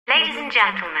Ladies and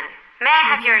gentlemen, may I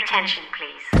have your attention,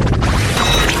 please?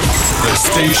 The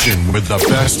station with the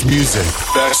best music.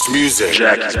 Best music.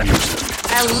 Jackie's music.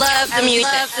 I love the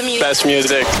music. Best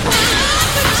music.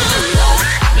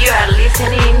 You are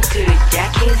listening to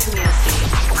Jackie's Music.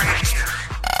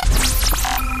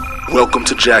 Welcome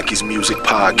to Jackie's Music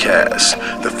Podcast,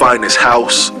 the finest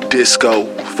house, disco,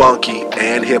 funky,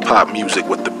 and hip-hop music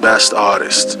with the best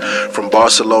artists from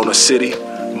Barcelona City.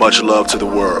 Much love to the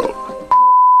world.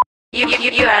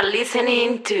 You are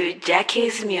listening to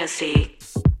Jackie's Music.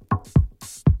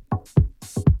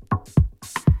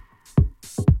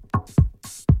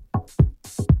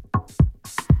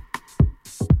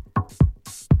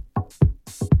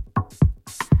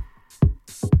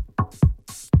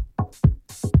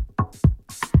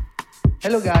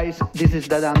 Hello guys, this is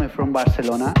Dadame from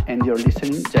Barcelona and you're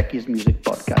listening to Jackie's Music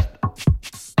Podcast.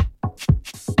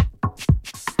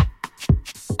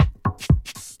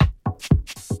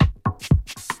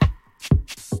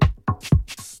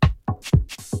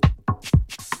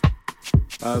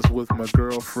 I was with my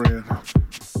girlfriend.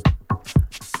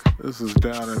 This is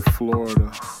down in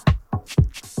Florida.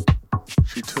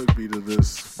 She took me to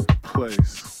this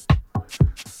place.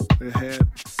 It had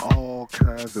all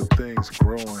kinds of things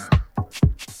growing.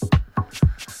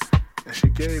 And she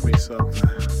gave me something.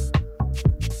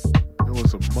 It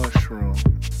was a mushroom.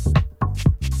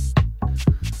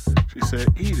 She said,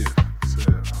 eat it. I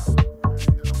said,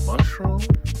 a mushroom?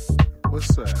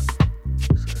 What's that?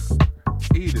 She said,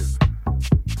 eat it.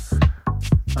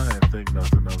 I didn't think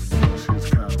nothing of it. You know, she was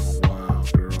kind of a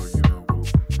wild girl, you know,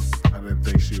 but I didn't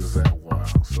think she was that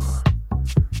wild. So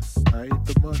I ate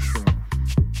the mushroom.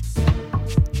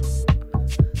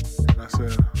 And I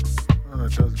said, oh,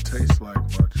 it doesn't taste like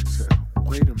much. She said,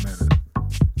 wait a minute.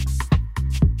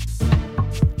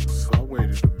 So I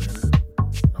waited a minute.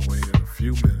 I waited a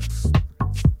few minutes.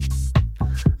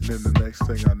 And then the next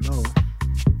thing I know,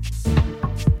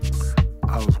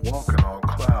 I was walking on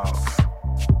clouds.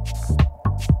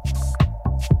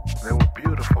 They were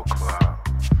beautiful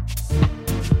clouds.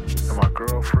 And my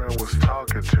girlfriend was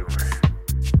talking to me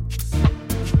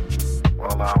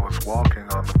while I was walking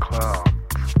on the clouds.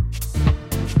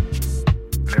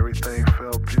 And everything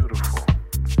felt beautiful.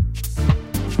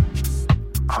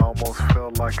 I almost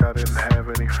felt like I didn't have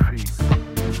any feet.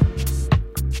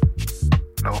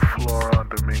 No floor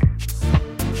under me.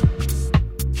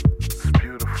 It's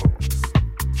beautiful.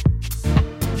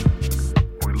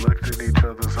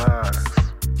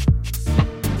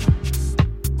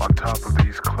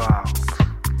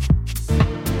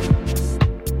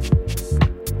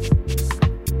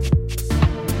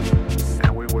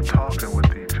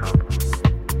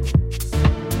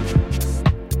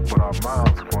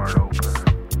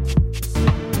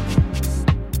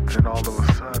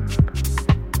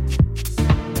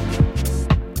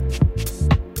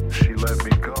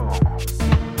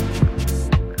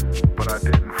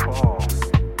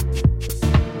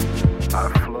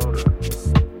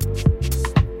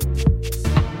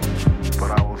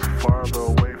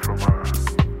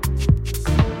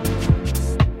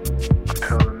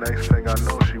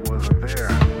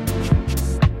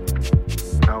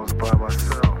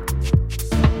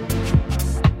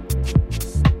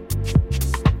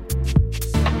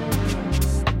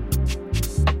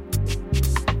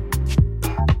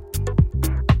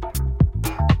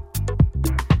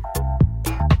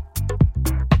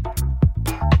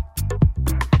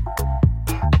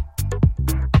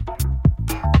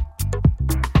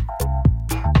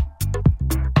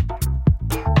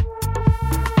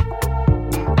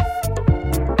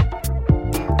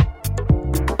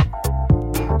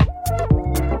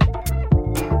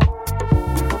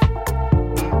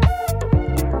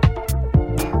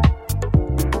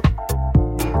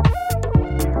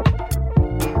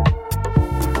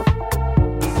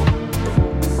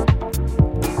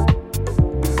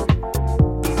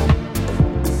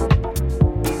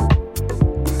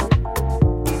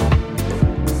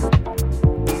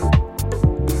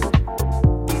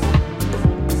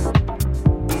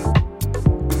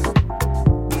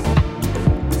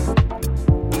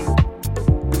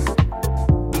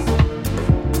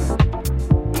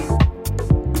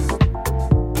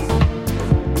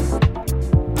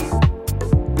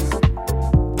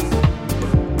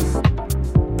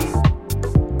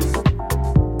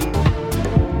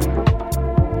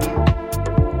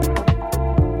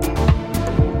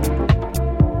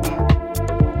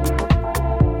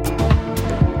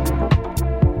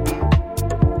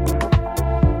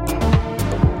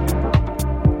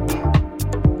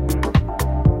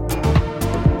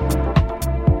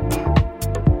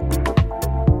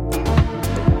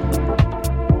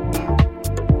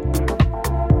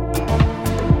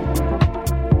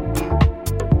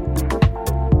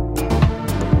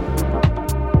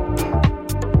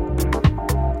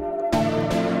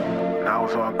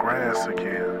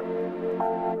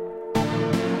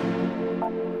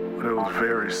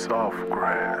 soft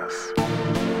grass.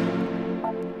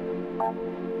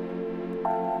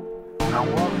 I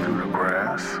walked through the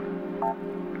grass,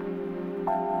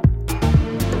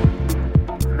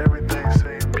 and everything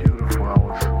seemed beautiful. I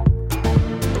was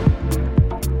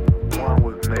one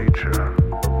with nature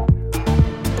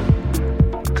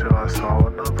until I saw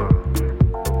another.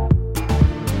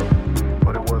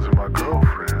 But it wasn't my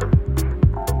girlfriend,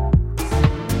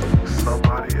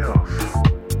 somebody else.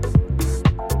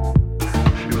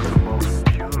 She was the most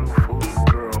beautiful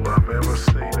girl I've ever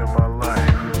seen in my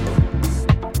life.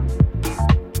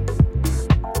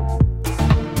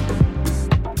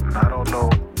 And I don't know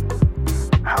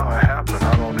how it happened.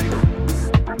 I don't even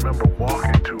remember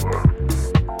walking to her.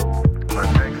 But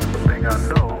next thing I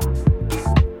know,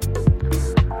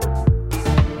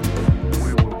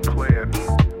 we were playing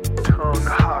tongue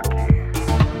hockey.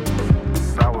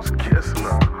 And I was kissing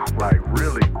her like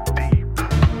really deep.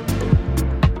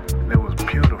 And it was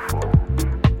beautiful.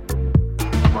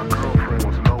 My girlfriend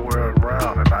was nowhere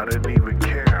around and I didn't even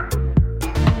care.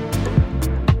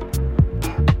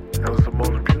 It was the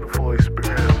most beautiful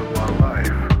experience of my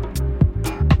life.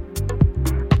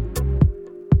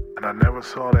 And I never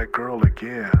saw that girl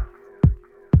again.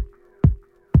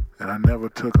 And I never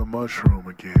took a mushroom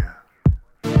again.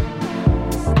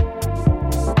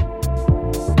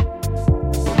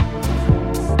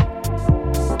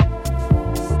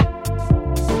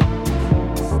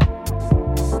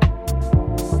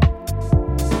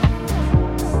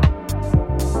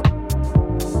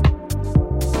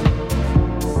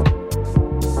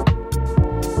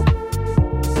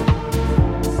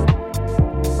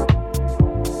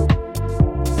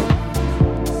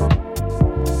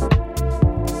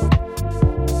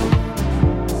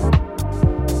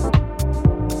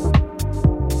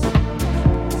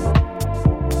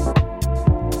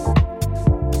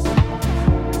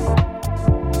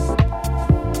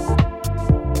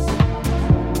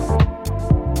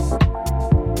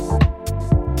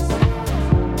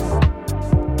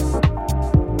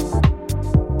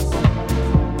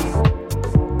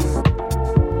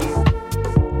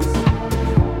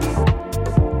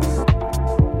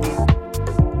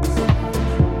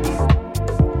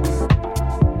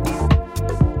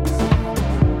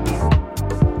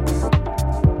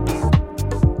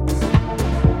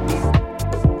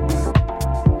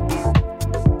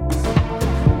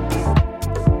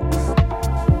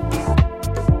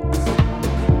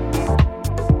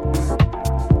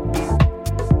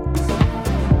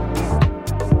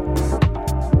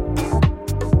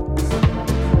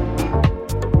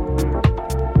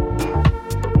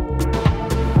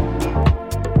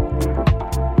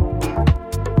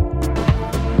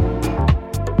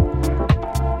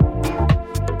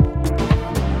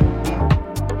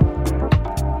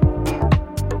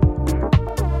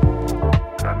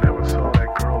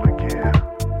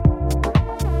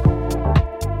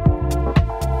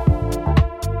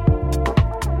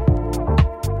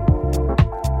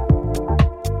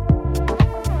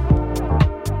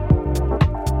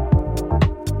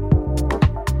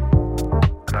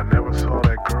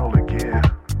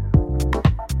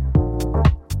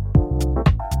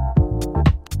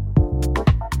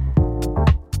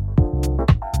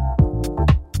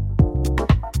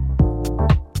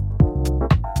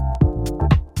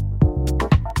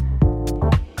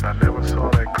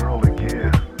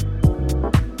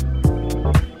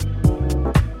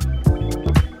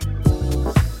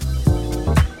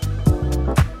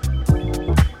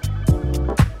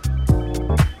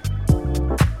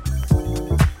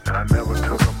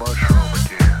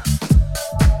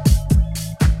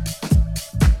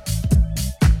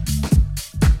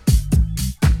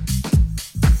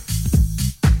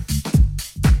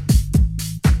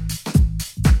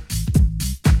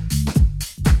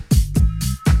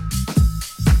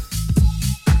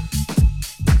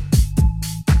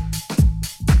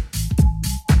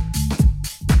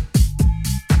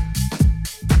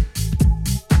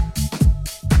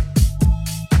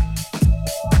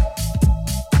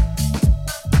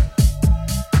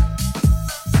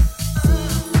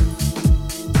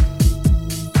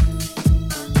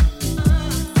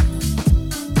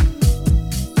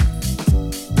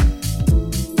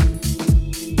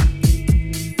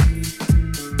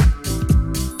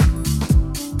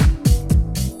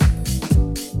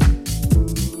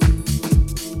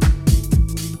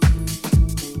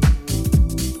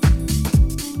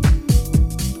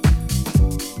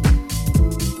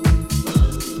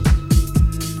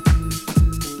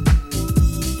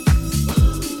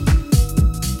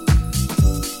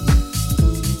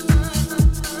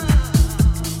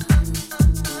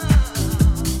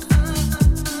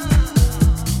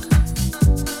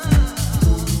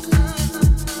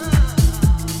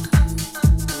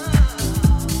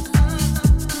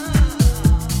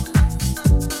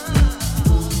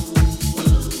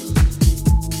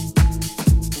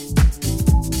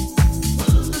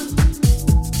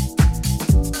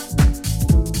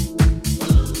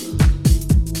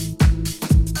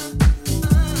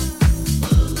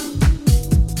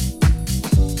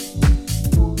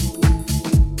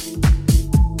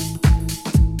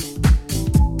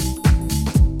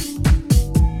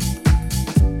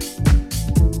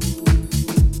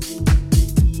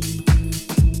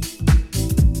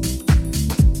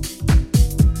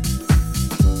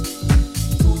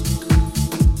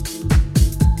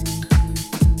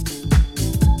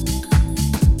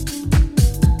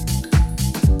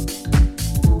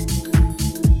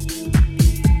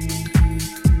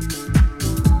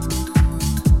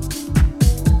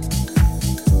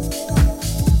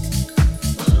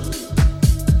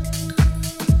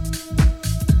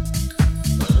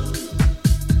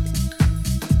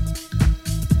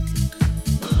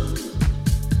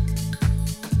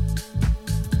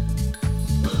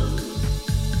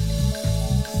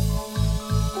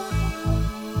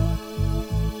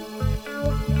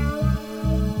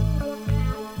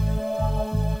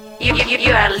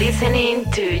 You are listening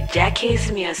to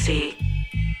Jackie's Music.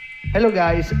 Hello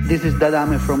guys, this is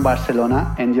Dadame from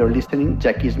Barcelona and you're listening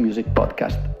Jackie's Music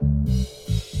Podcast.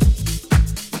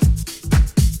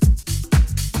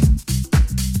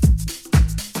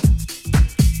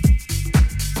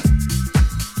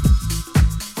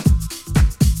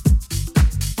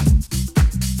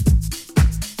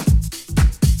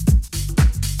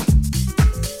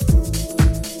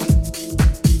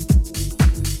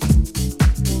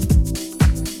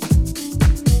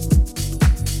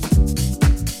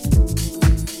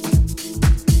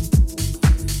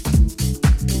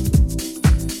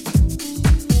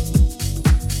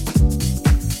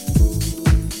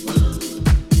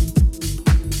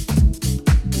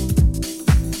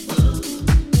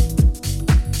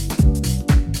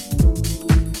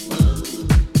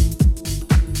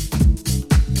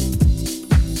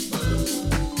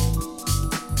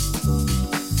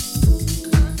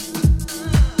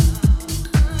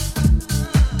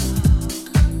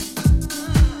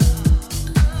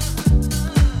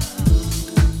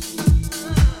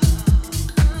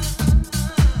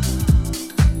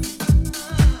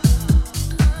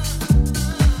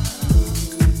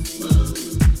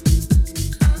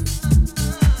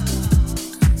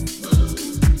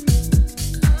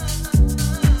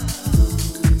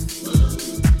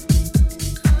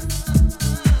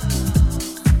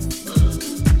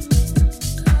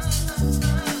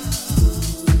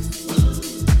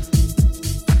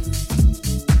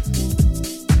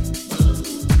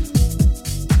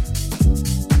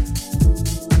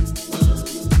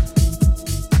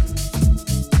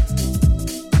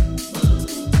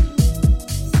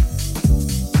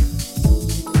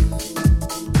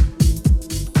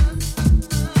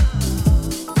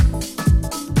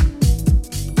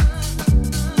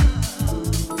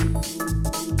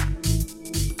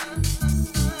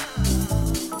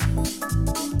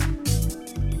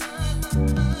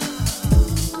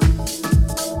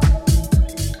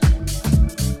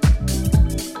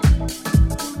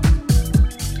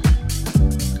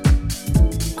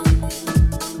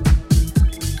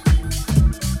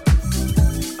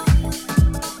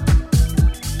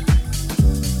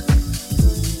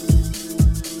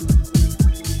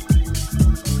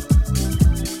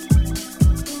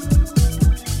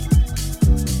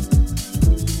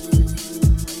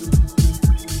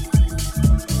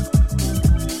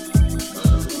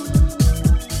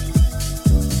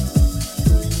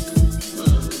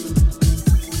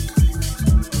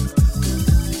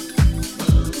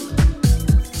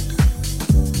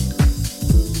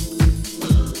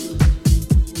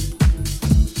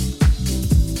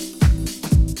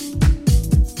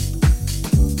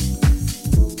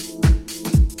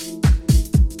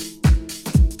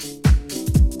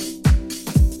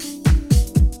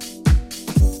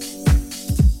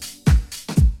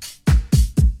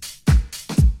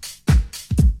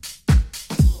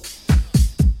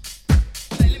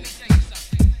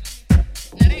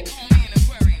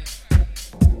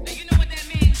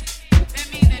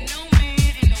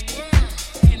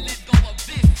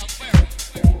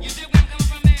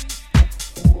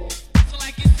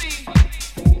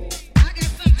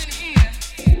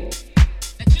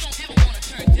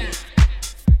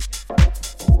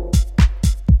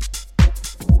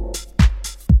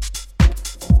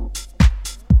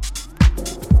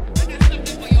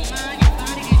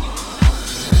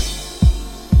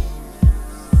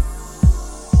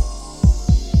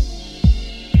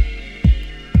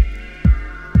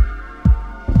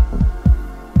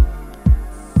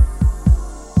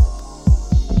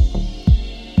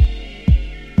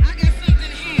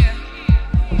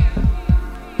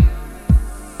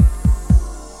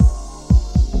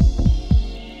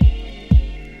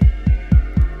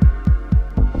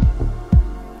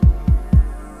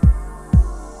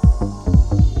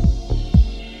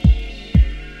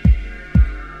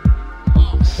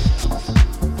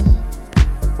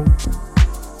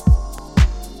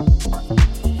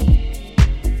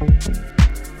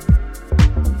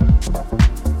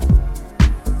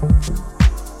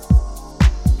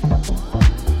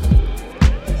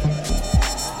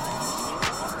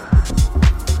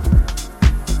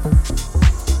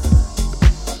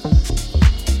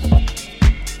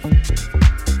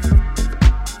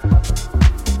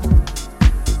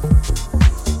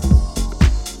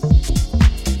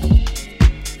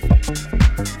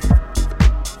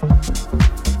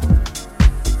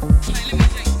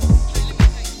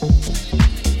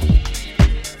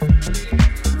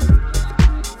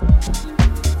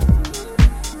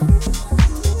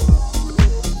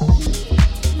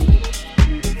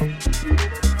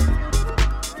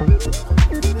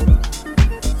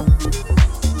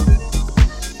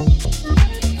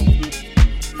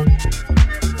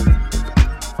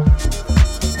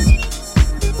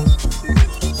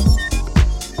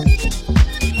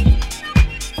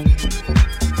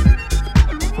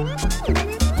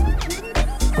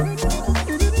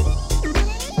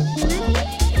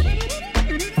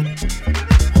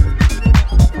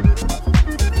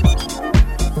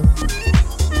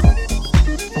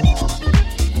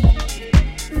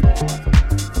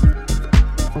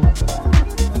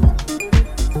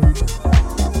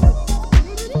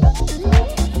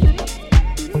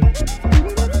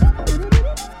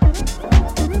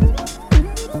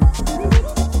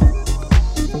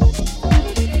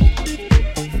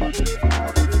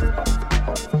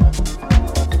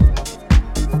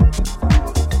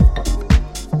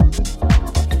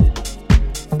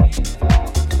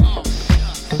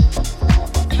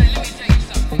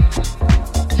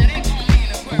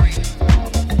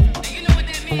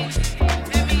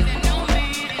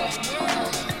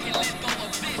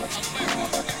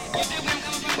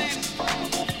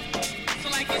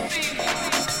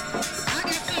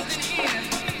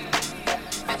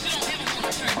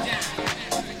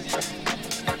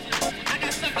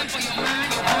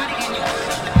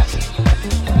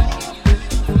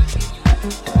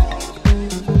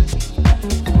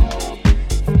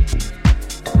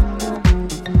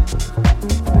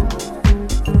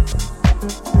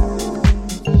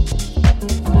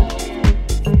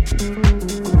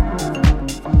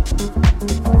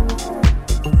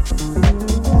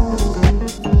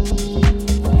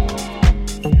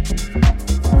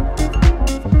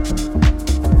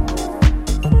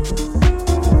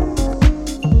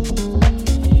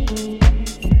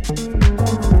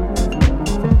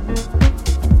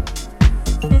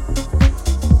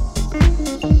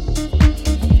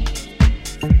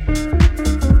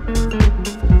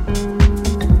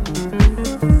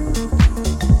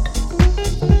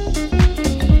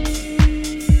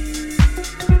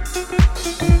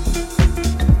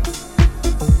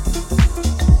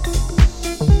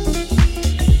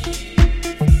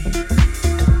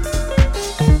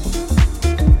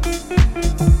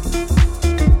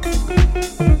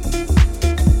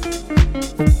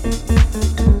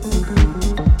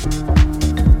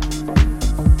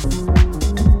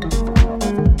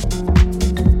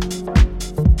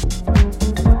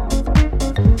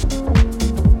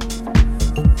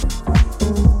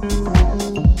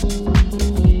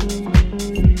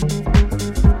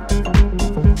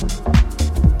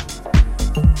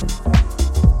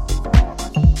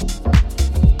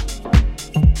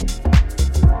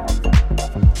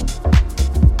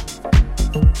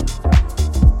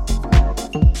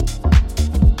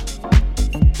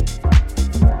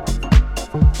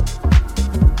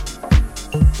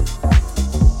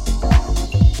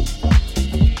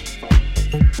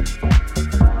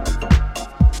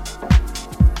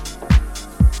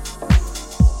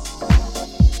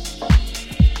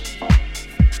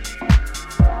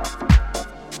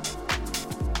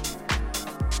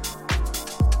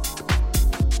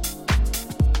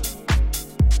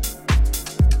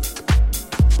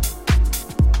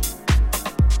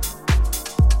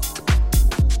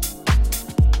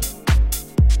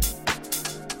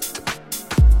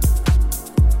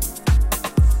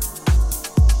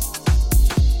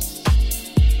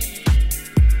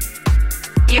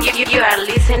 You are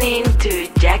listening to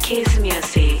Jackie's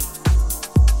Music.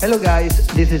 Hello guys,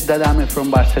 this is Dadame from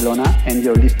Barcelona and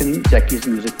you're listening Jackie's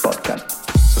Music Podcast.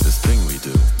 So this thing we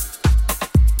do,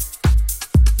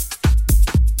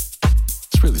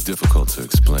 it's really difficult to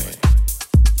explain.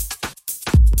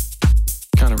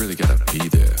 Kinda really gotta be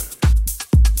there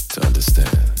to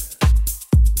understand.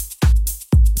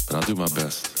 But I'll do my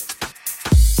best.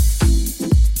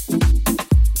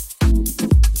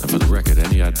 And for the record,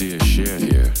 any ideas shared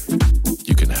here,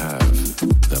 you can have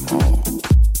them all.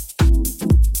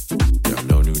 There are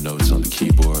no new notes on the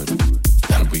keyboard,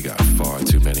 and we got far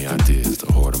too many ideas to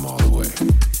hoard them all away.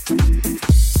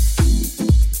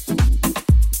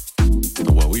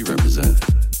 And what we represent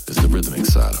is the rhythmic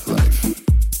side of life.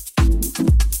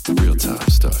 Real-time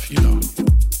stuff, you know.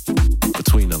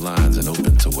 Between the lines and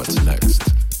open to what's next.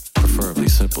 Preferably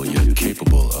simple yet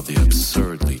capable of the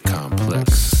absurdly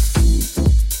complex.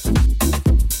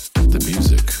 The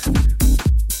music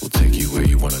will take you where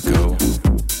you want to go,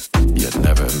 yet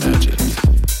never imagine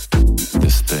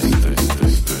this thing.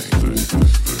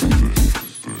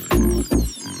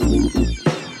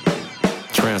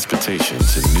 Transportation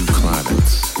to new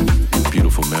climates,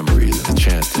 beautiful memories, and a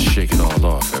chance to shake it all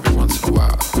off every once in a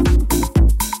while.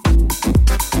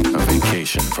 A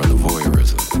vacation from the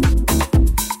voyeurism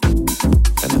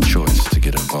and the choice to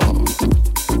get involved.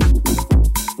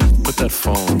 Put that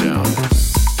phone down.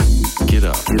 Get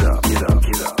up. Get up, get up,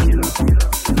 get up, get up, get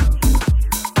up, get up.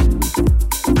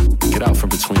 Get out from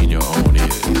between your own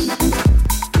ears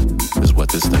is what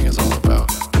this thing is all about.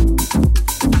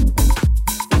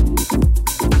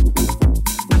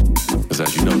 Because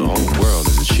as you know, the whole world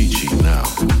is a cheat sheet now.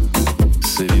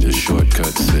 City to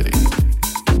shortcut city.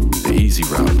 The easy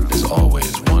route is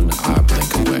always one eye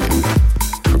blink away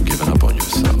from giving up on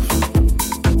yourself.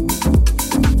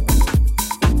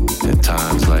 In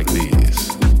times like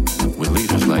these, with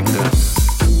leaders like them,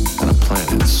 and a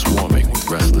planet swarming with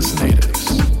restless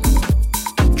natives,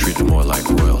 treated more like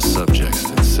royal subjects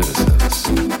than citizens,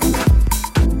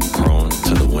 prone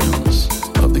to the whims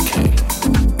of the king.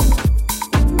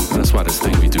 And that's why this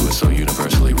thing we do is so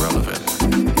universally relevant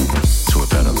to a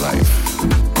better life.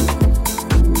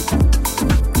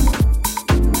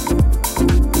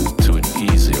 To an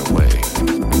easier way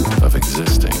of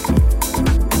existing.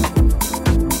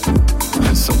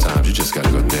 And sometimes you just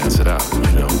gotta go dance it out,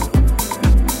 you know?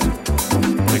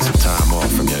 Take some time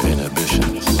off from your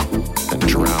inhibitions and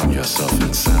drown yourself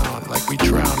in sound like we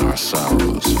drown our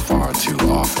sorrows far too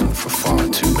often for far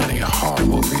too many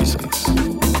horrible reasons.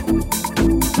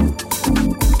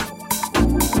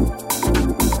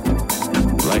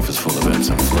 Life is full of ebbs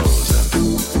and flows,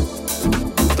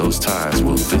 and those tides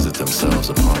will visit themselves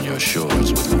upon your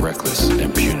shores with reckless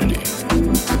impunity,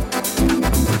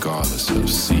 regardless of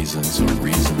seasons or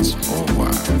reasons or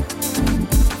why.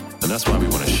 And that's why we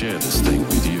want to share this thing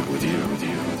with you, with you, with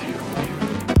you, with you, with you.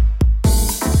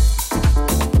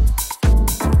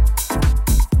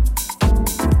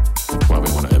 Why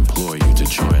we want to implore you to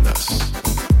join us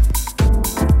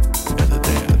in the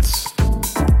dance.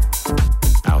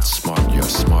 Outsmart your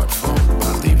smartphone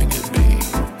by leaving it be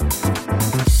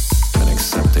and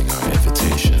accepting our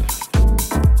invitation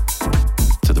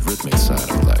to the rhythmic side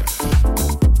of life.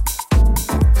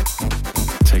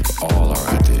 Take all our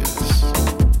ideas.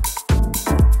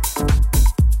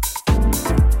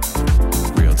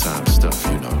 Real-time stuff,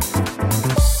 you know.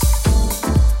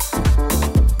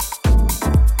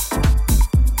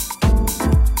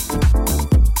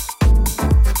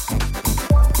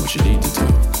 What you need to do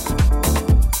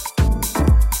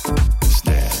is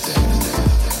dance.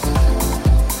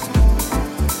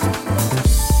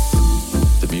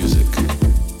 The music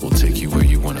will take you where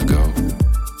you want to go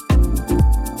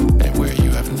and where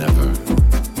you have never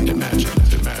imagined.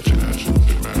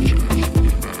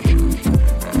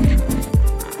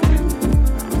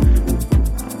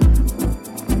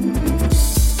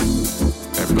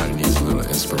 Everybody needs a little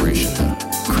inspiration to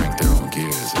crank their own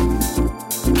gears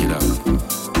and get up,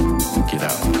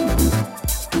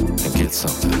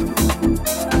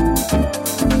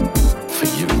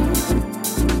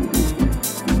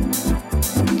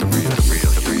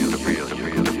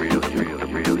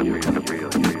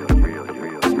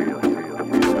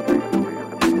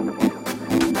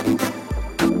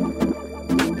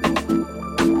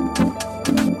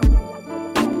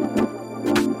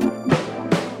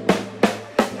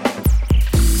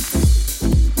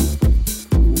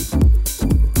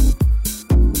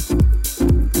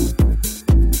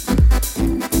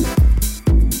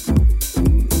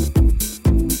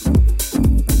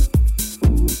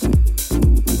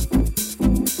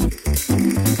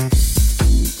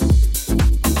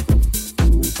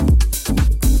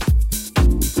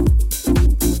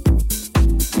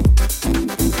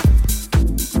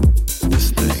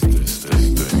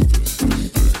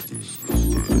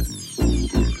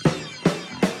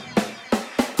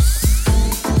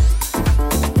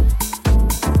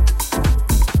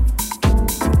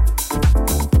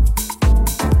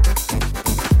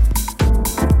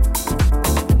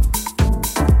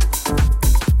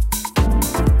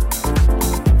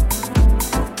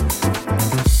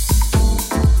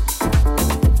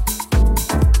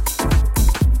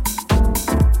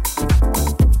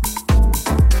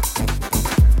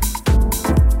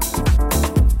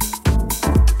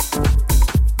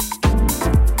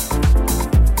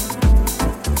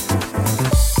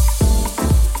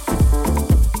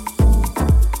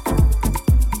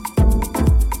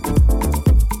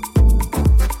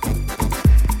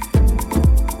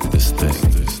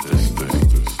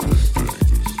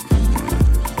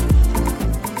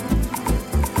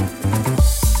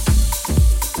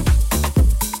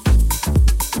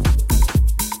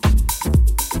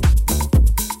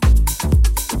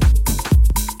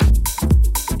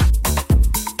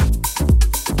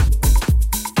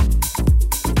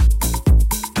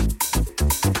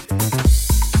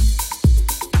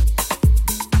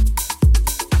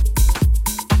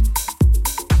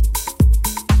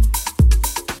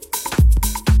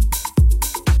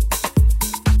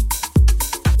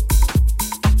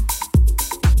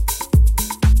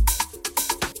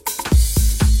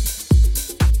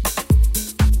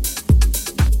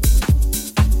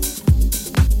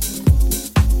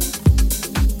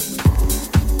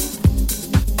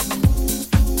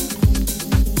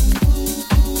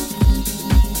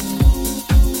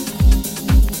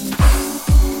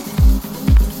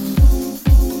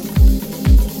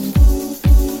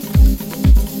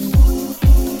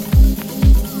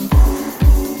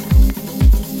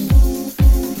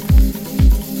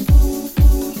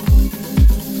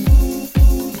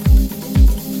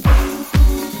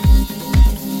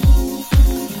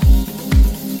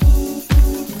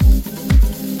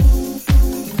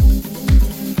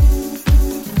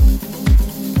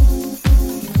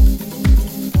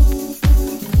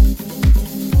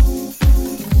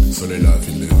 Soledad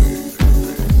in the way.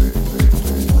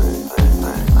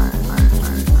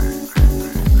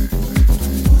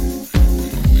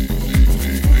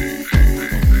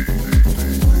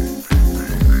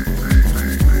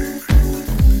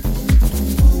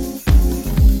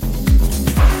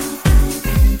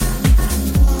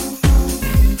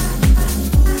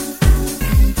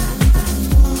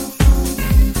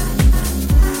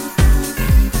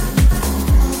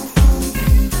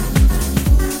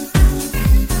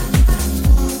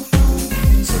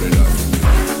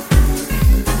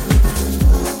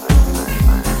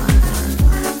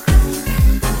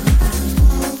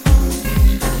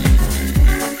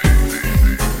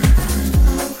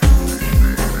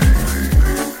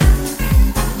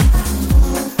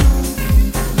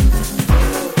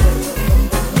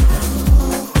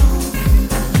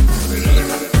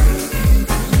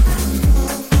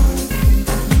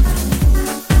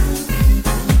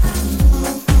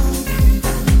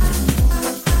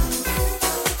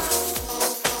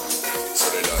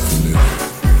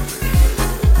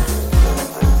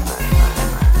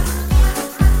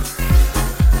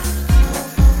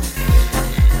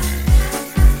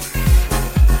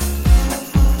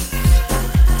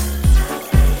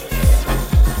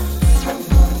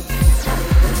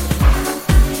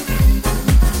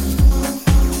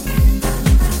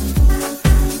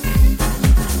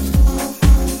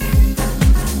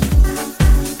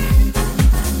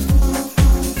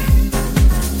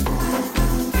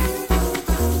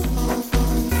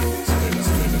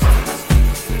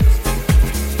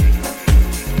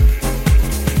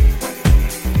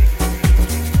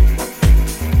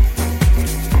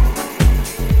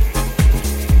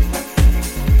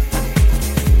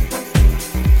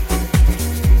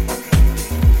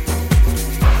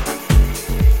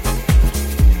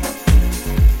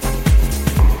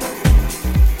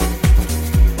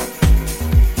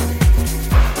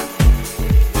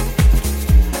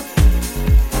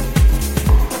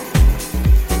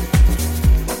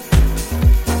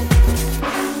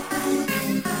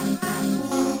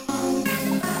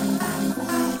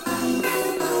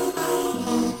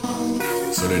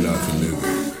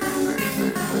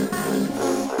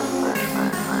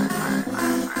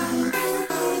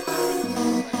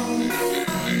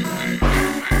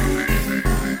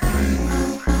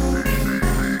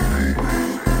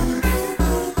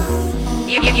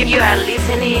 You are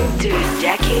listening to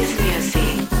Jackie's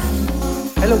Music.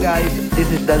 Hello guys, this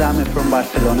is Dadame from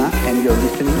Barcelona and you're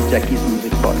listening to Jackie's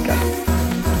Music Podcast.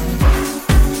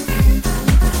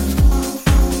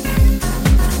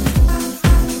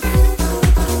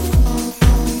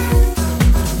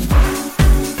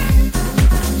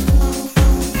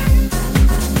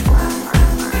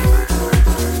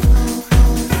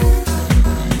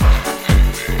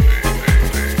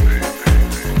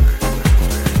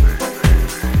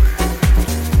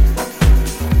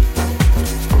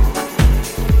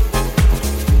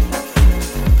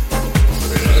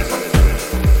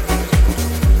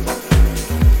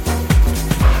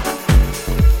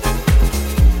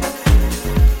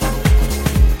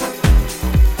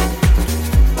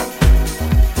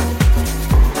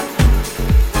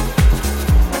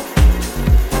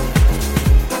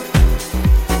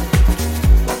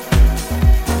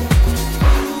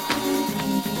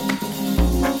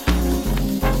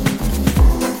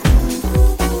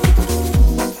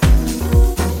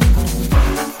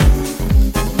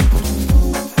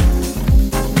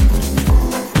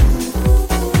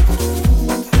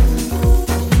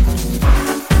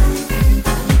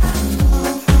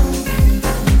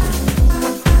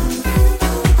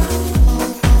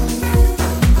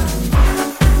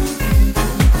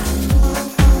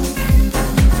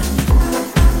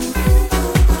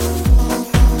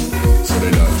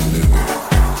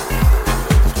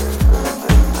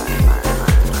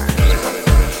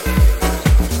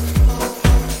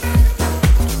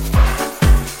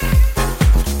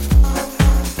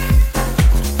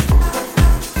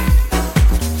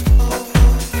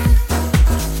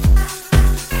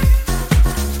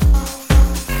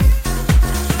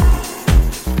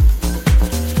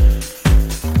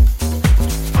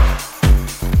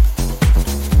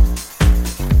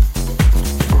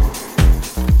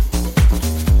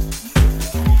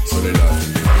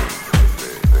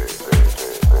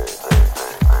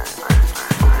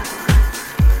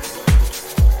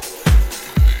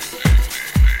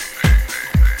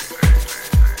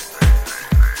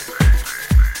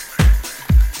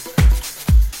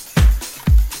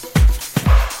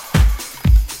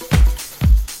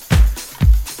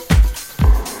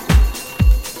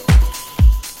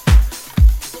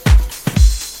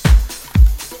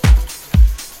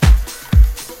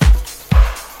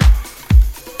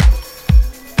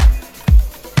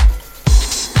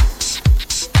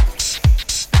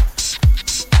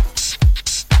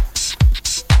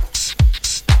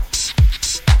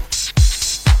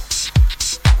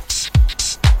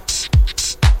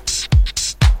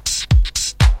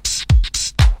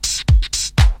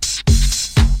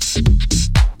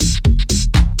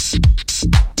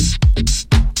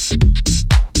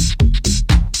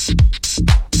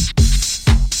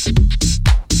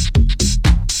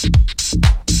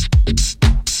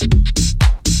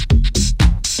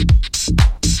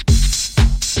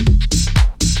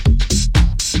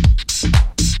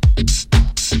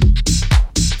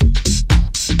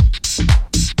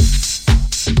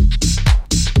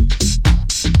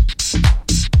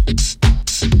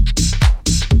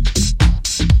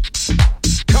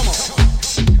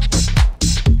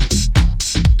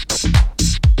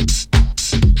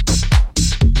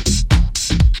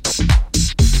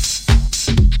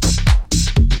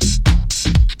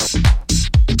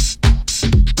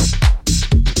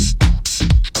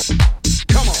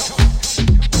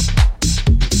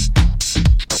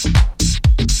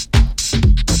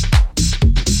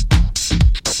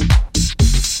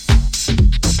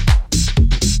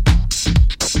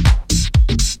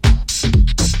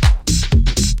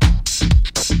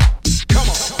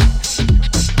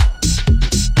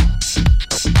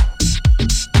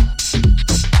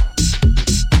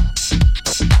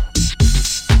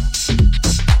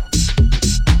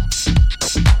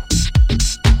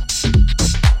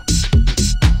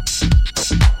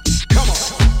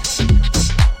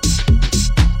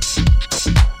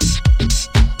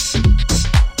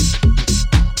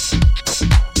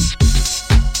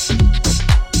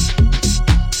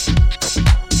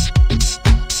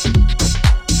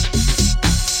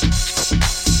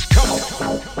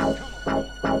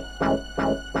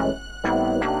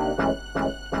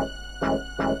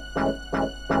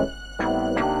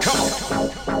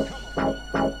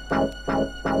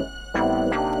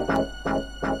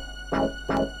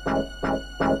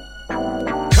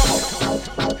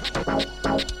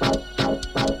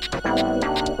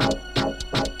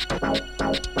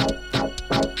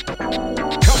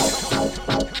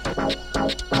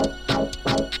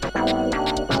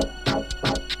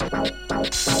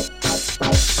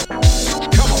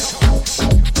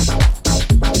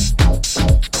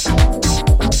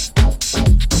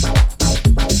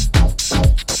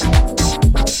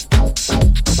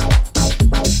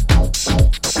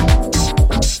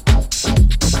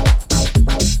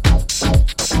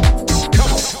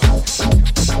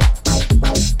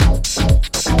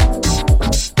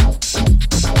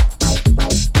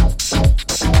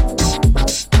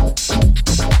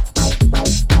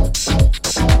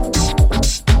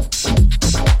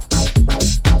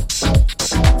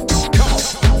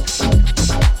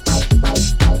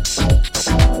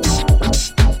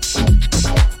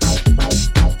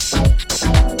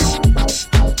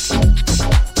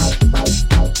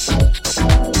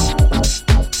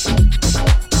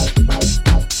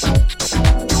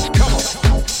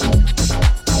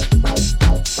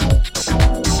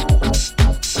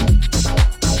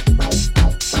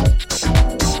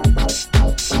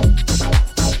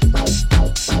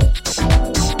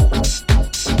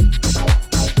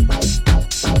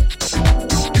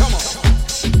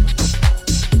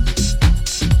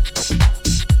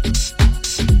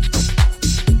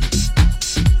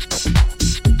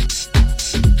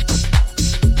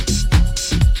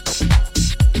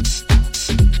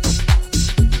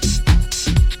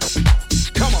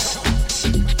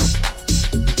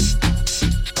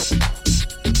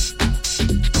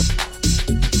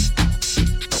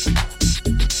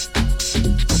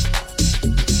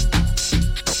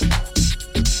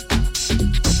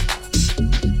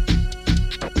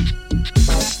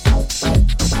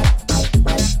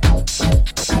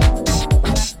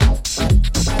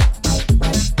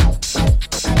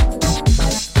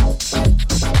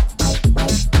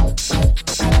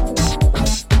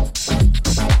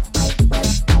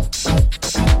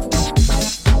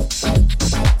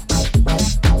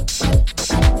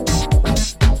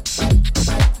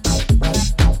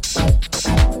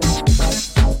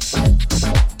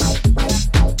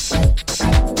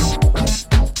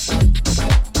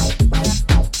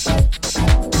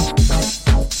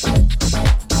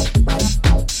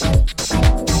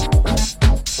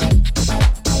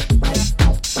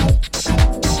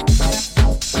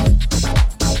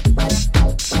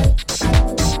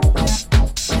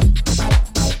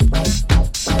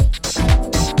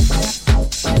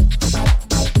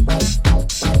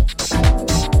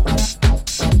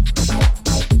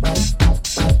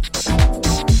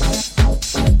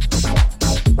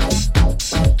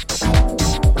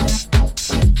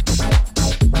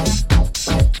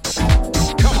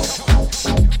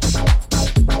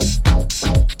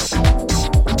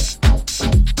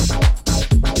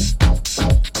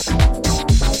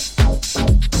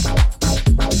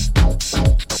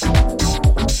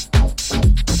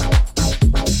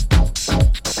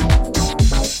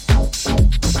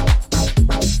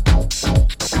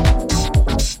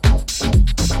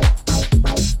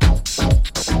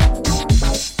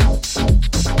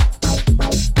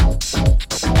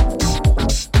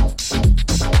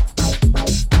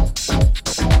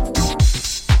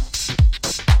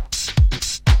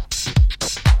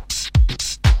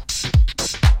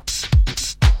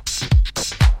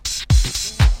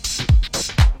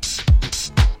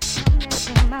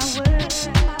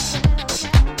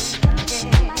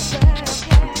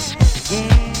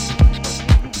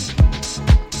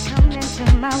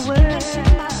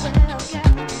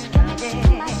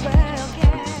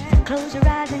 Close your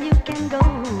eyes and you can go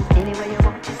anywhere you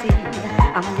want to see.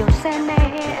 I'm your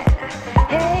Sandman,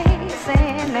 hey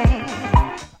Sandman.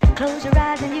 Close your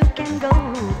eyes and you can go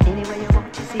anywhere you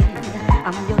want to see.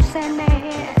 I'm your Sandman,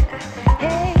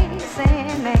 hey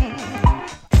Sandman.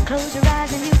 Close your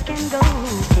eyes and you can go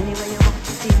anywhere you want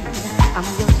to see. I'm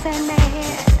your Sandman,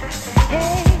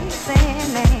 hey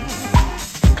Sandman.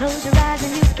 Close your eyes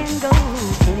and you can go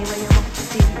anywhere you want to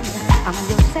see. I'm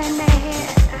your Sandman,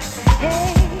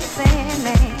 hey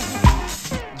Sandman.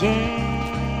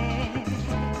 Yeah,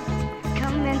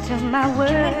 come into my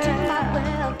world,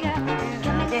 girl.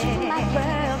 Come into my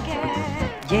world, girl.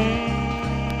 Yeah,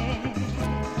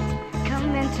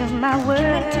 come into my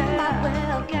world,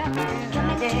 girl. Come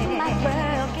into my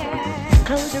world, girl.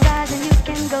 Close your eyes and you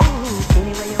can go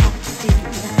anywhere you want to see.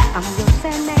 I'm your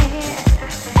Sandman,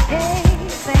 hey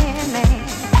Sandman.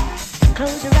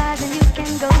 Close your eyes and you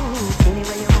can go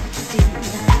anywhere you want to see.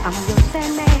 I'm your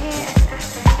Sandman,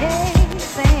 hey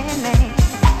Sandman.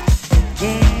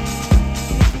 Yeah,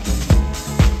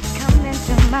 come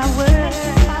into my world,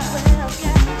 girl.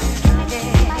 Come into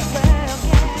my world,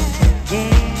 girl.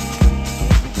 Yeah,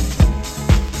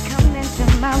 come into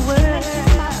my world,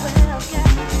 girl.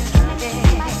 Come into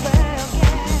my world,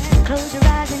 girl. Close your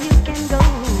eyes and you can go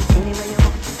anywhere you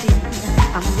want to see.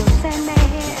 I'm your Sandman,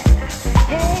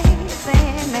 hey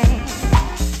Sandman.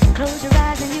 Close your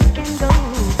eyes and you can go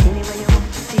anywhere you want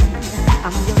to see.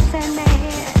 I'm your Sandman,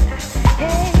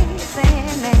 hey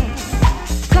Sandman.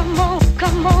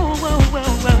 Come on, whoa, whoa,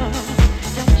 whoa.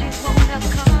 Don't you wanna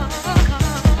come?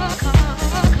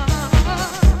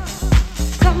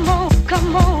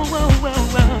 Come on, whoa, whoa,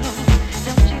 whoa.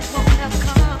 Don't you wanna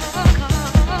come?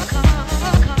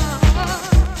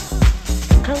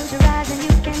 Close your eyes and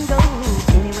you can go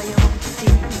anywhere you want to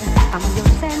see. I'm your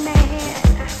Sandman,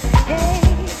 hey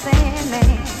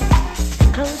Sandman.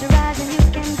 Close your eyes and you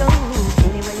can go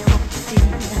anywhere you want to see.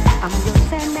 I'm your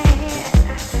Sandman,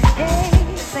 hey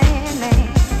Sandman.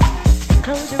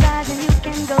 Close your eyes and you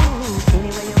can go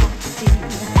anywhere you want to see.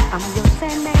 I'm your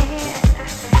Sandman,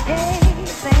 hey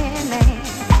Sandman.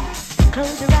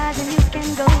 Close your eyes and you can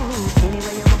go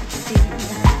anywhere you want to see.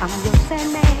 I'm your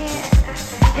Sandman,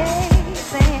 hey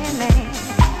Sandman.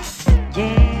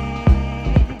 Yeah,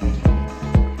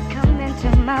 come into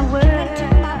my world,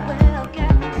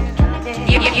 girl.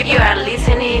 You are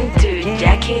listening to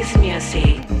Jackie's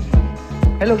music.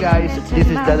 Hello guys, this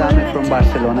is Dadame from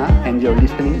Barcelona and you're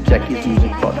listening to Jackie's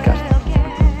Music Podcast.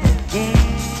 Yeah,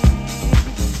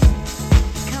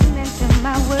 come into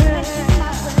my world,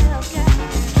 girl.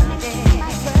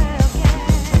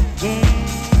 Yeah,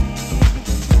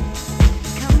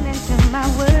 come into my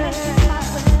world,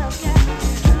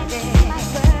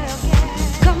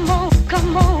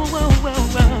 come on, whoa, whoa,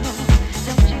 whoa.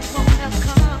 Don't you wanna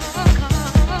come?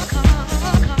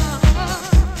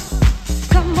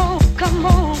 Come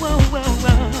on, whoa, whoa,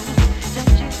 whoa.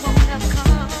 Don't you wanna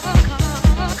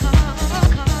come?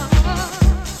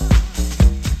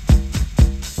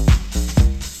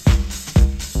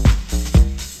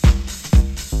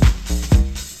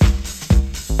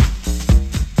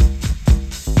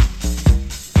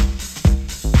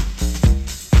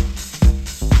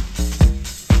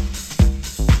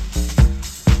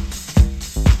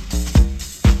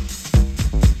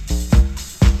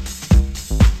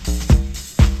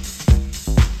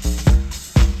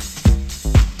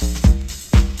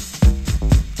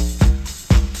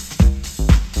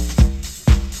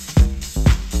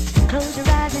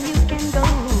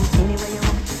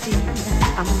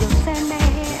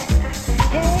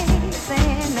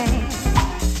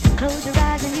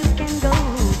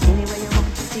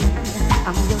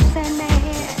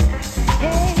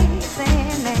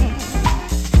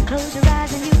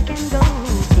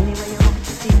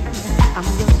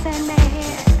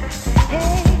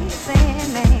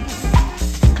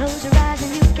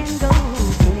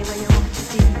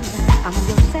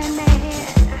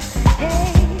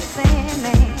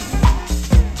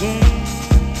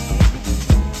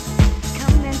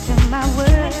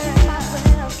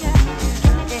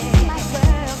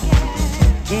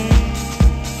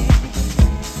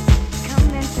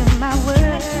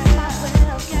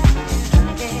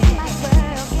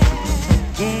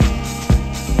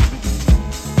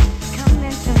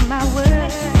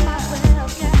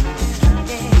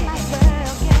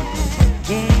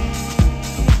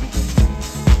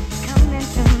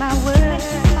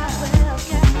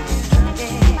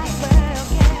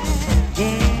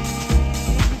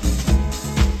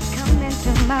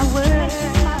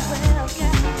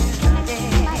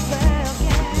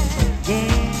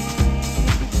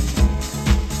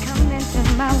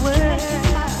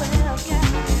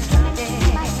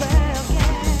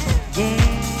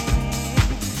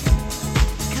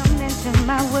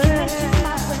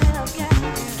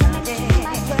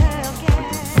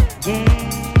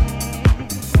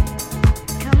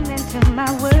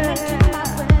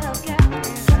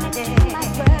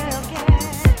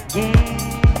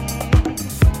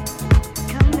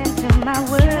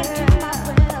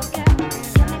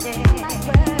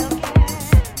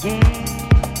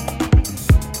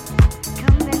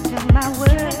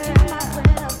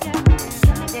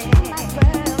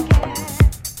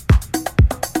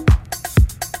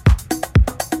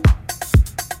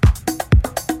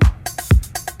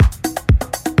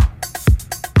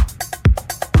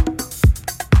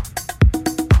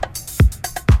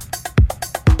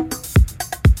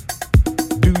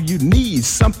 you need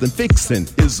something fixing.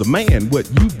 Is a man what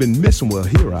you've been missing? Well,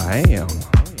 here I am.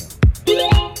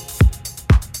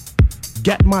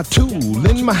 Got my tool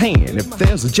in my hand. If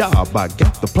there's a job, I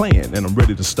got the plan and I'm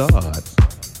ready to start.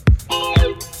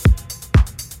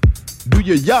 Do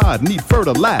your yard need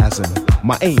fertilizing?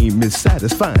 My aim is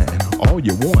satisfying all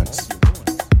your wants.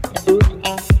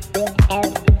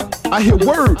 I hear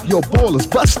word your boiler's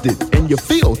busted and you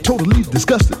feel totally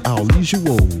disgusted. I'll ease your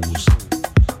woes.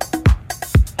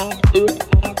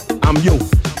 I'm your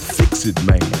fix-it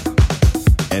man,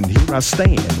 and here I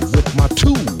stand with my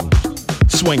tool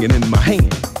swinging in my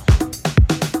hand.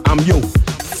 I'm your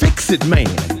fix-it man,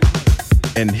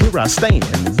 and here I stand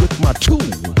with my tool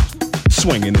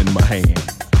swinging in my hand.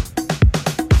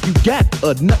 If you got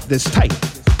a nut that's tight,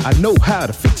 I know how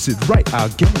to fix it right, I'll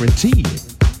guarantee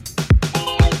it.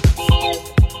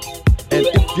 And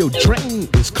if your drain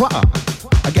is clogged,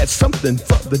 I got something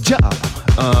for the job.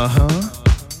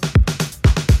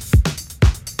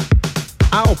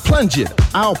 I'll plunge it,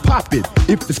 I'll pop it.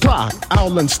 If it's clogged,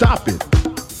 I'll unstop it.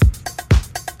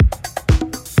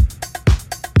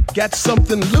 Got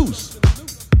something loose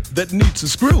that needs a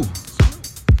screw.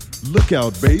 Look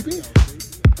out, baby,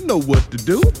 I know what to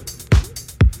do.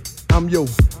 I'm your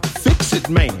fix-it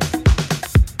man.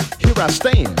 Here I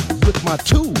stand with my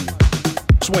tool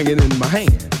swinging in my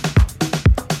hand.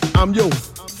 I'm your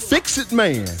fix-it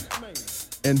man,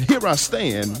 and here I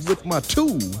stand with my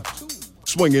tool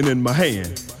swinging in my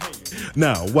hand.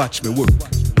 Now watch me work.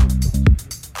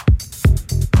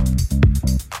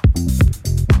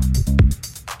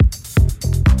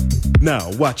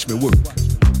 Now watch me work.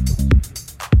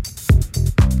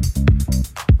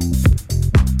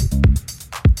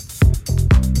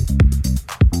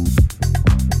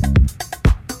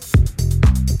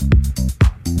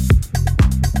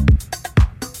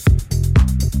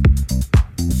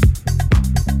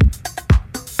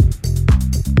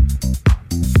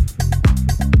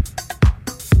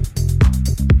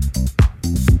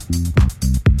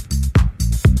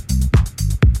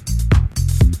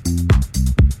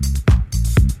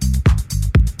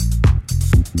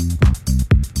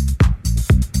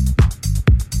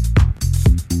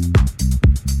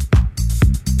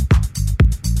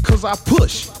 I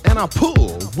push and I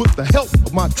pull with the help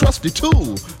of my trusty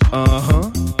tool.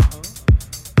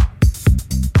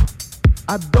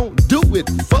 I don't do it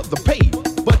for the pay,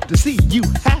 but to see you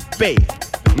happy.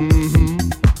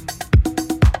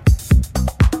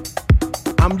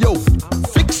 I'm your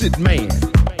fix-it man.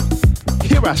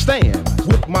 Here I stand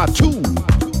with my tool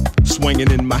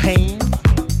swinging in my hand.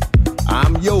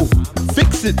 I'm your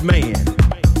fix-it man,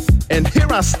 and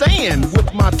here I stand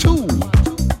with my tool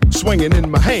swinging in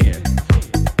my hand.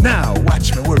 Now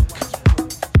watch me work.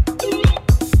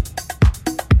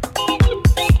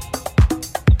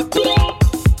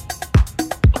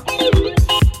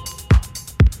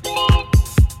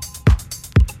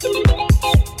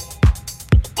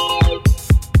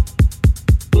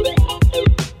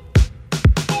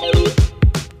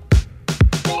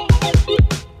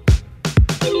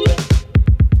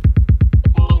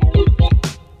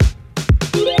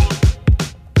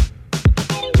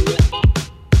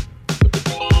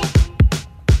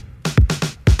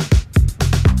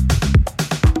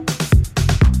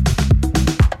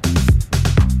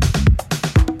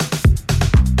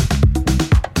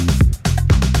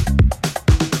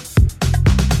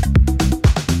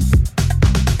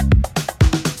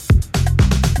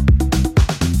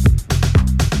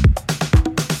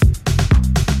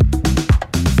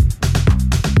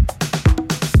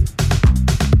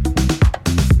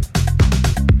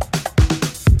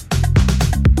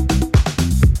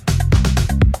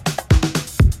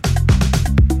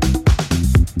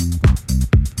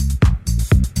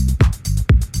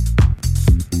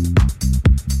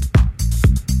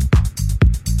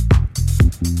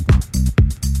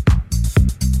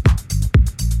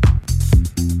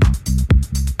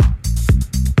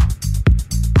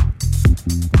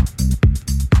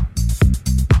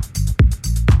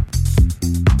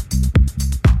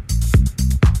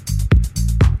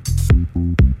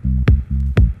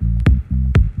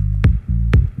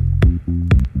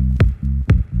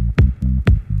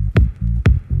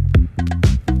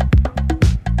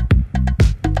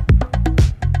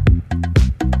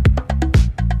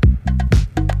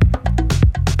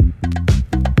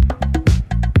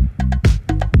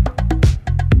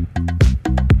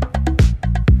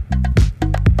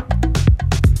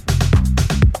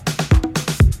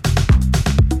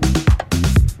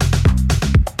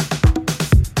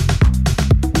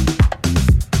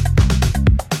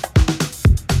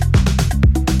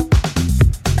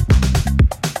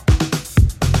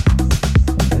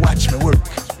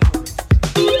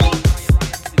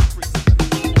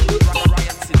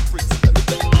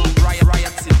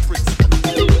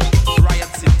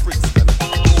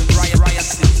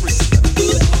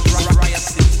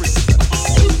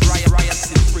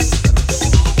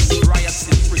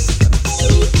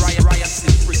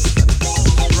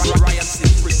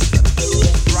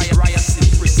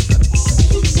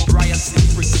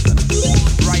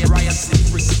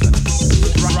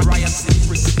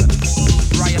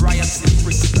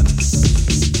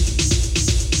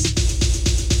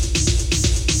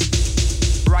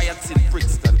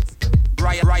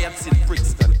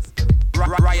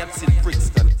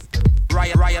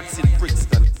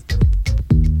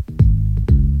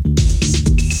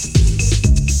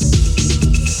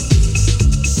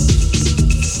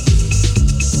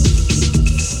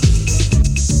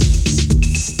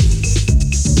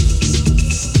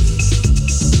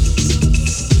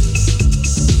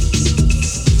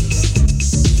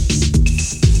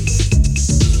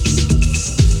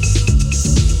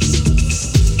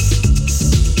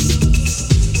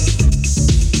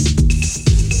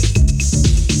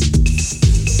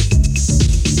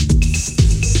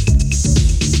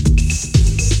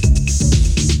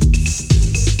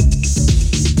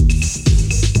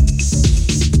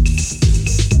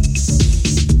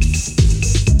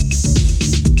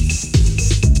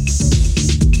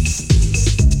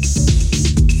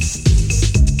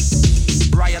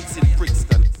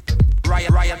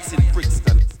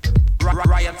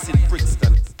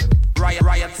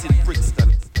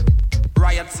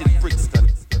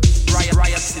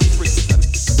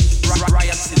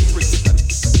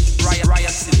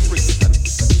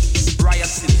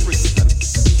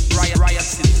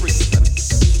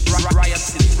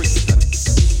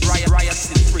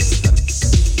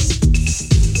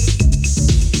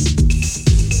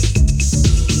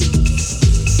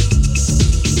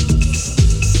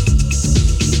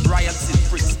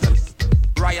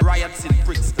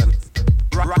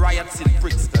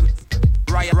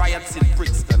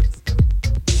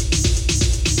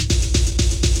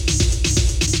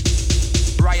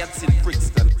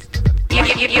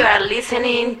 You are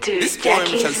listening to This poem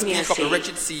shall Jackie's speak of the music.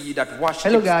 wretched sea that washed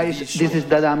Hello its guys, sea this shore. is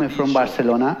Dadame from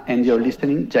Barcelona and you're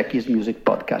listening Jackie's Music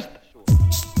Podcast.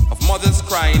 Of mothers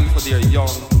crying for their young,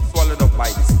 swallowed up by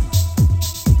the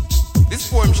sea.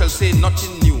 This poem shall say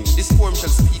nothing new. This poem shall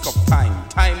speak of time,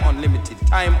 time unlimited,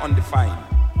 time undefined.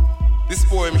 This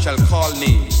poem shall call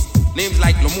names, names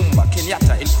like Lumumba,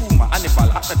 Kenyatta, Nkrumah,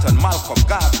 Hannibal, Akhenaton, Malcolm,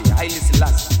 Garvey, Haile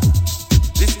Selassie.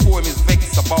 This poem is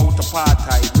vexed about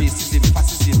apartheid, racism,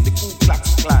 fascism, the Ku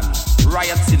Klux Klan,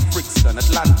 riots in Brixton,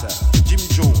 Atlanta, Jim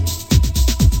Jones.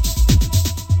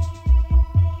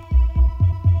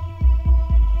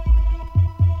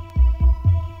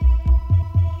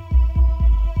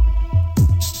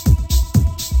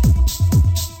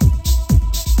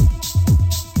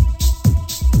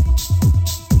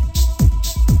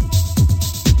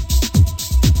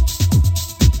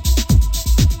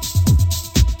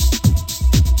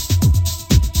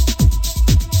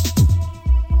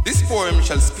 This poem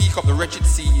shall speak of the wretched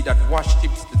sea that washed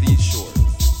ships to these shores,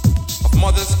 of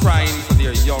mothers crying for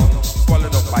their young,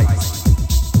 swallowed up by the sea.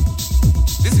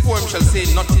 This poem shall say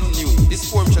nothing new.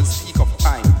 This poem shall speak of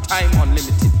time, time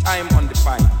unlimited, time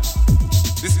undefined.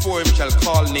 This poem shall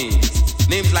call names,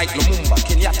 names like Lumumba,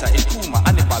 Kenyatta, Nkrumah,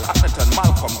 Hannibal, Akhenaton,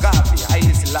 Malcolm, Garvey,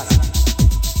 Haile Selassie.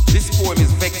 This poem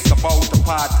is vexed about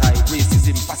apartheid,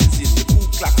 racism, fascism, the Ku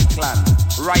Klux Klan,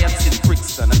 riots in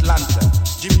Brixton, Atlanta,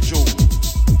 Jim Jones.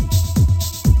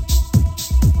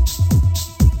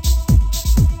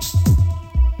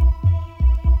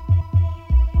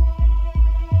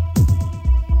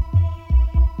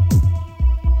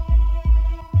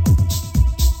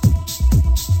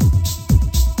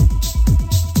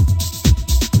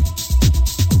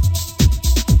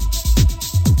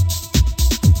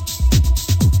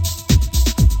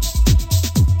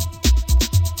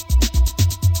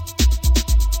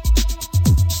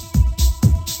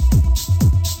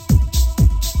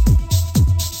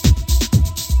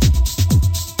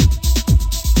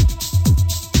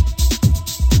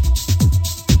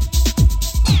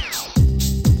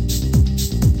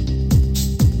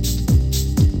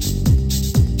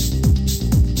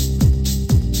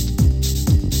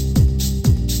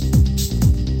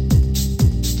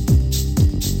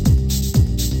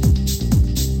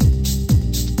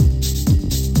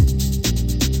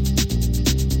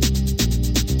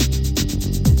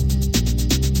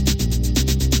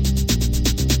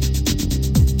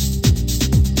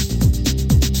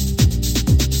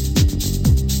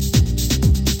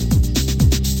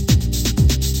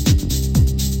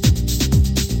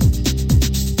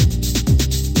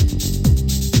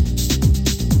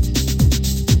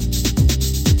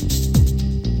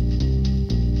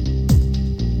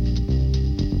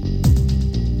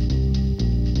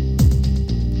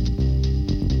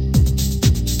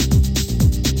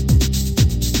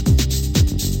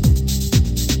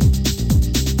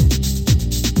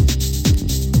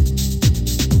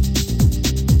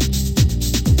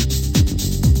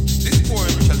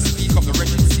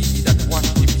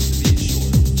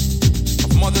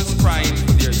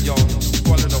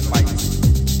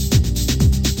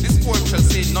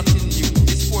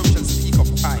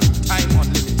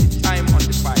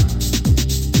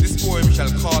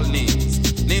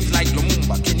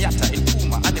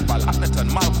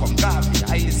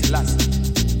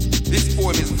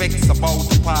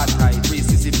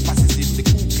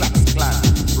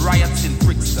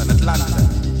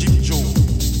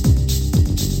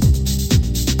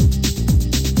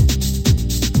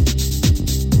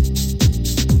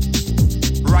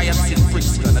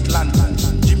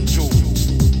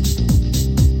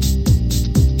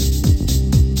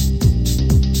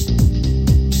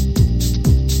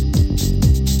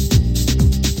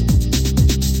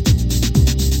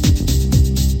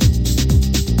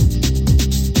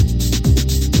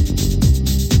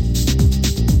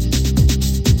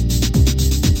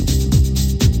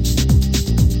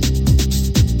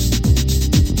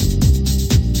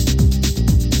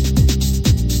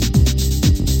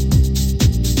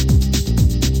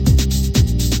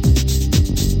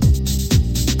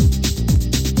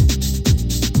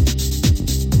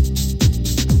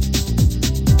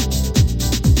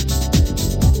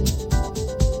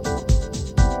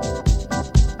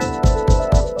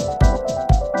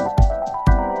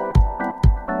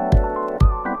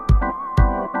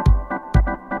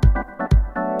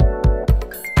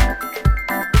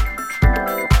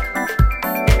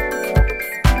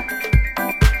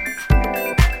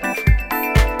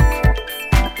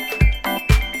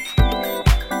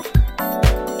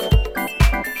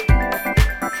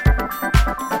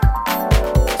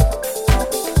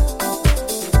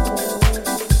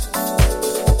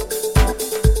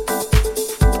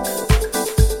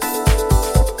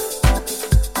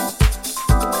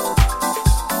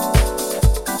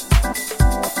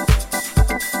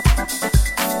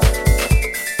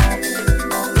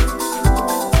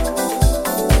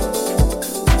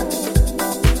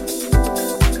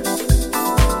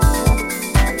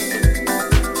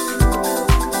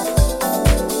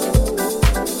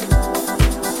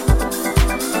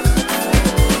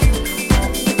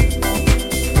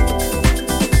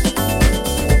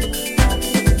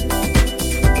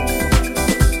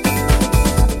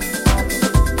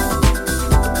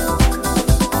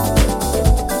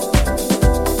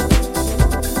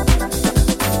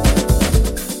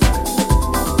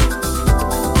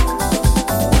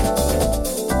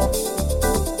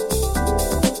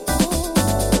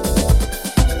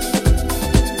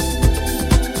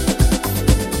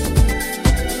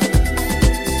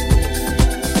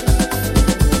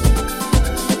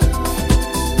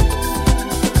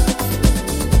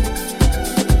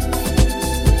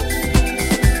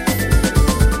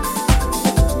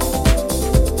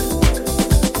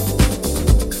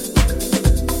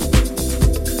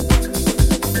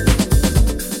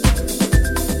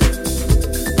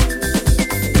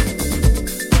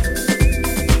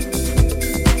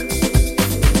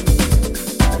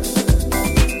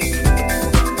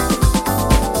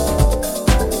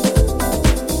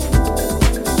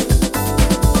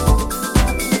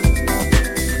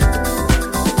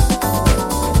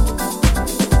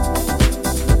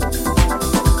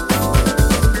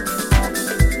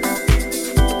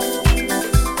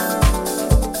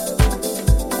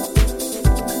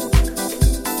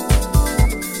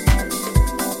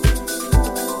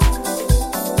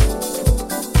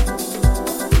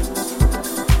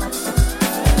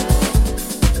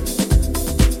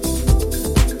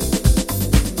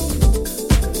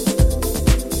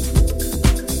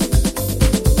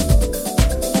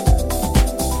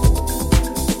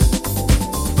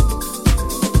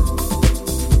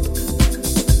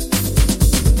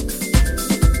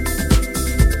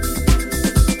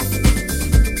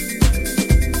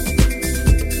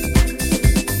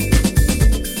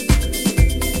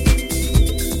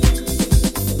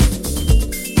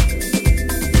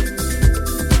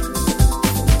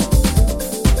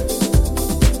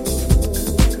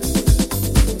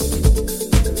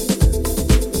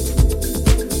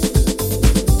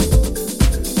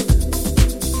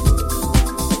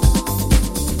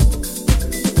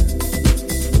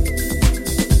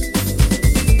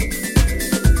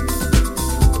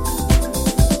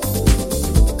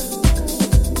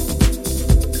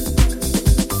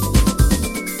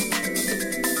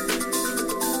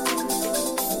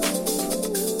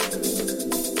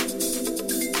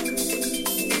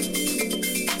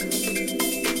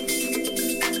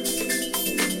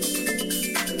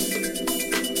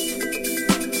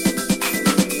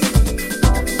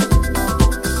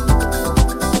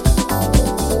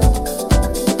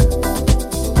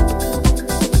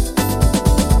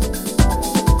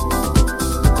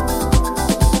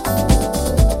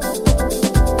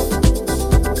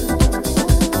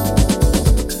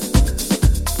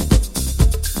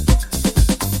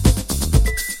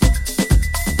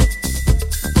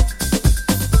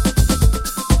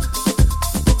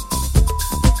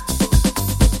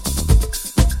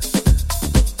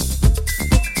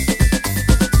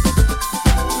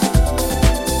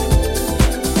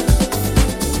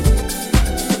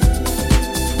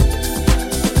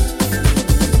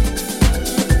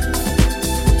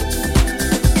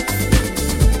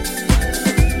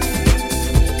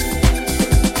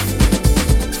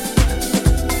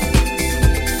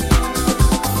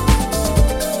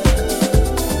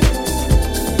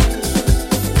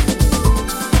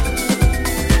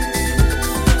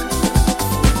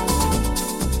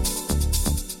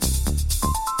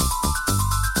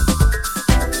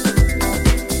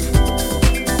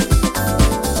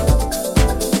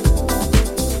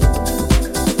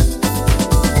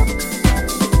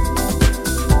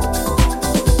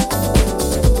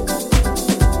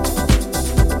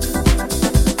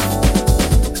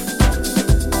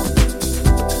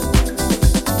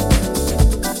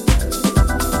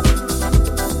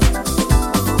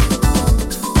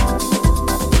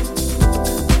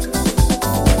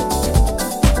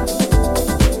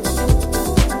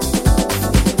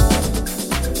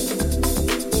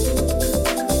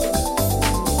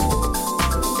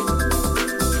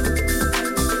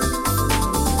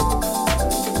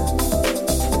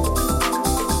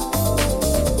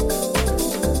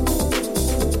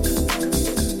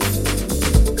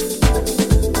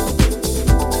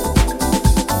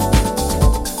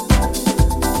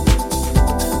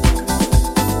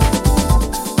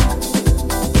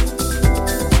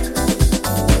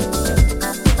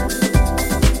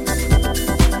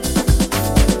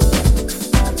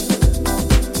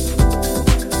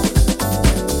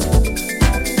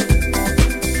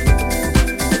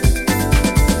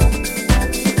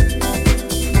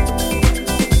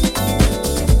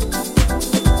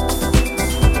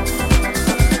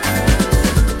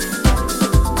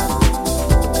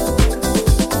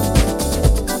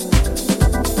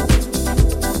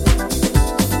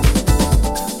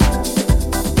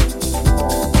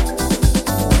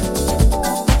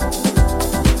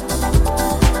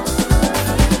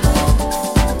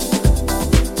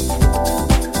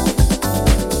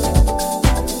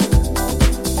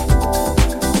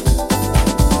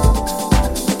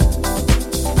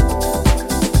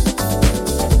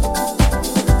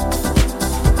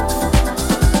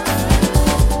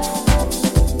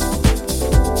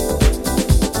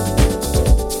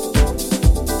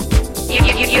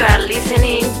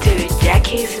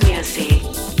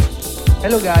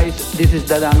 Hello guys, this is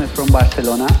Dadame from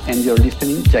Barcelona and you're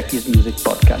listening Jackie's Music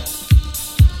Podcast.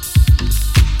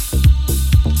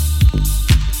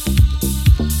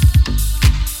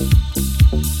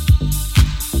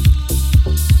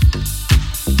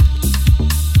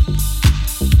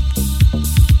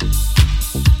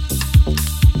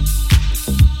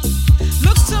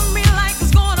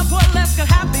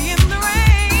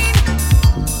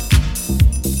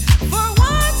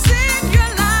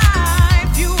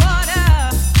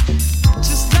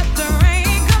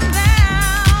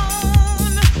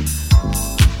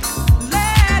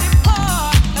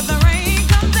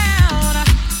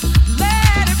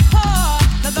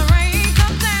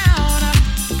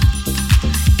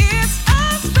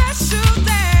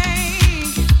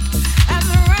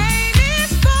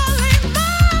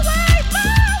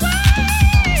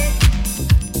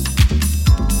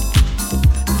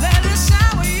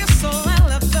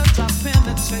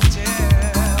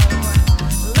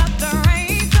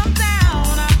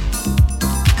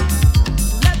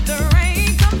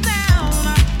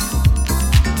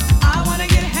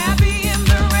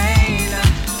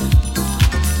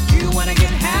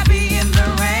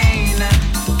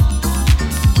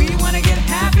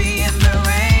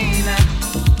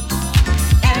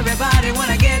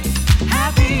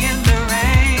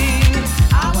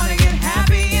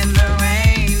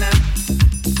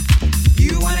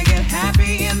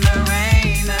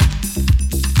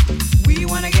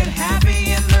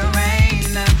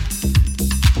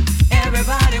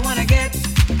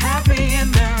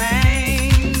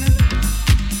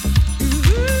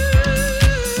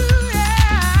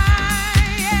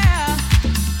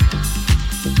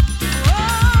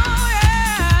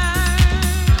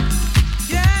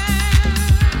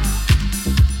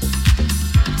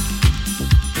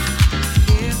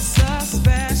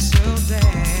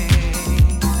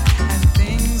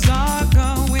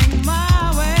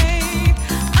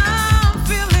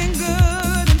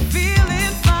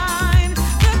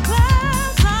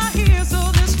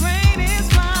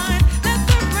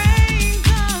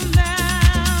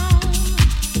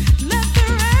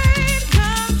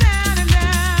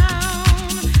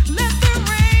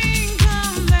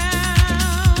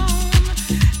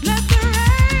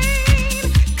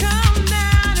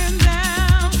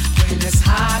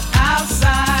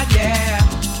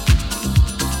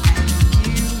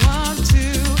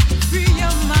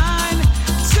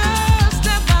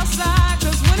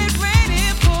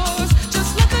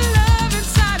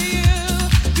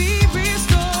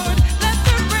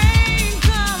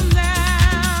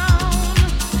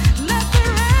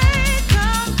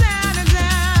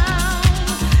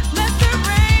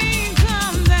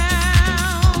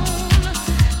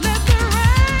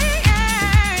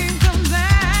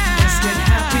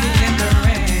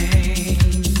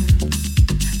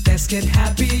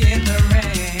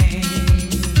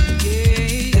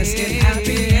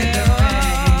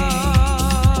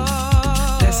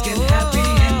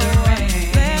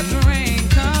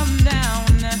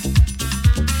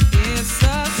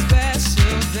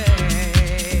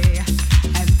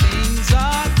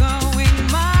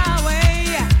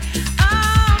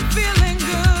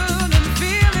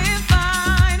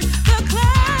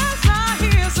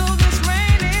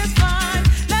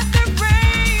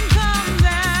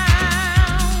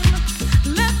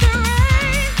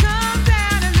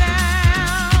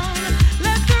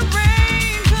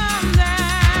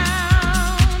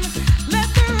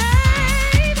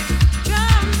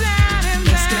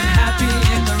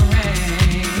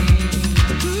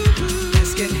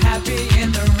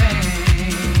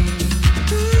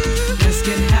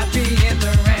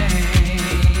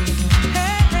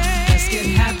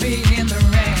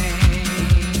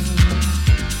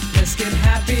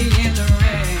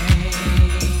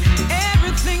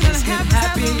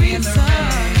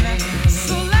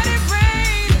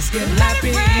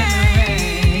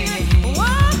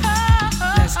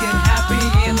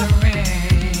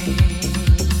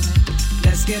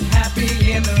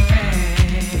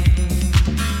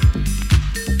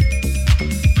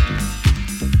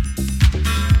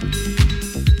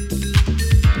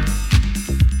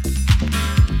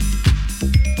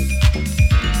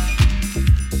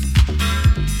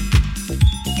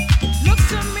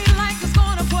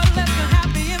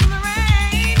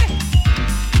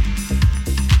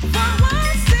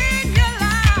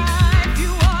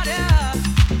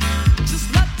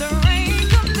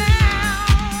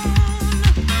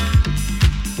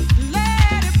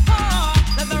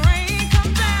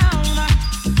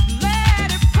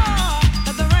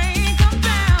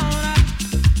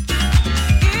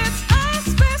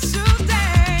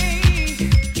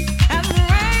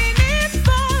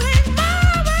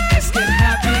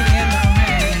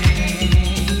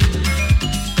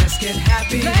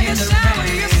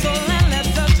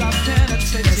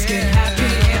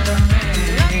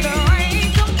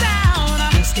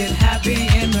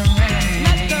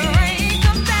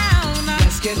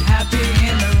 get happy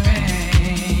in the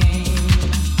rain.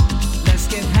 Let's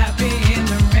get happy in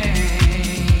the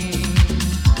rain.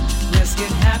 Let's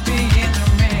get happy in the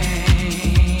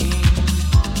rain.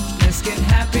 Let's get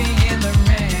happy in the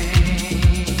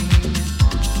rain.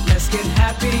 Let's get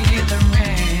happy in the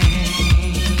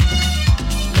rain.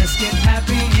 Let's get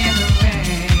happy in the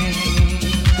rain.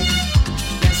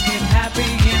 Let's get happy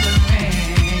in the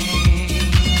rain.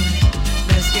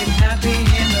 Let's get happy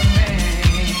in the rain.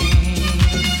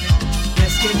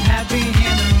 Let's get happy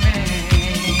in the rain.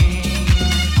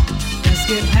 Let's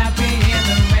get happy in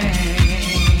the rain.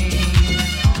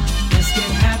 Let's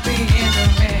get happy in the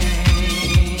rain.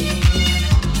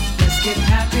 Let's get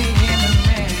happy in the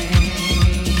rain.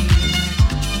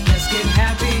 Let's get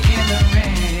happy in the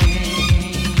rain.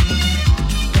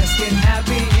 Let's get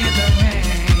happy in the rain.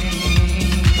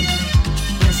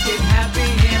 Let's get happy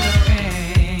in the rain.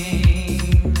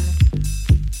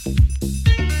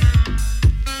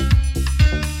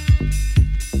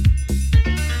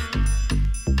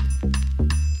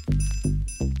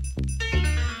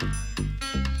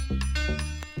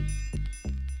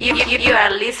 You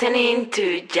are listening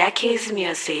to Jackie's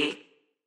Music.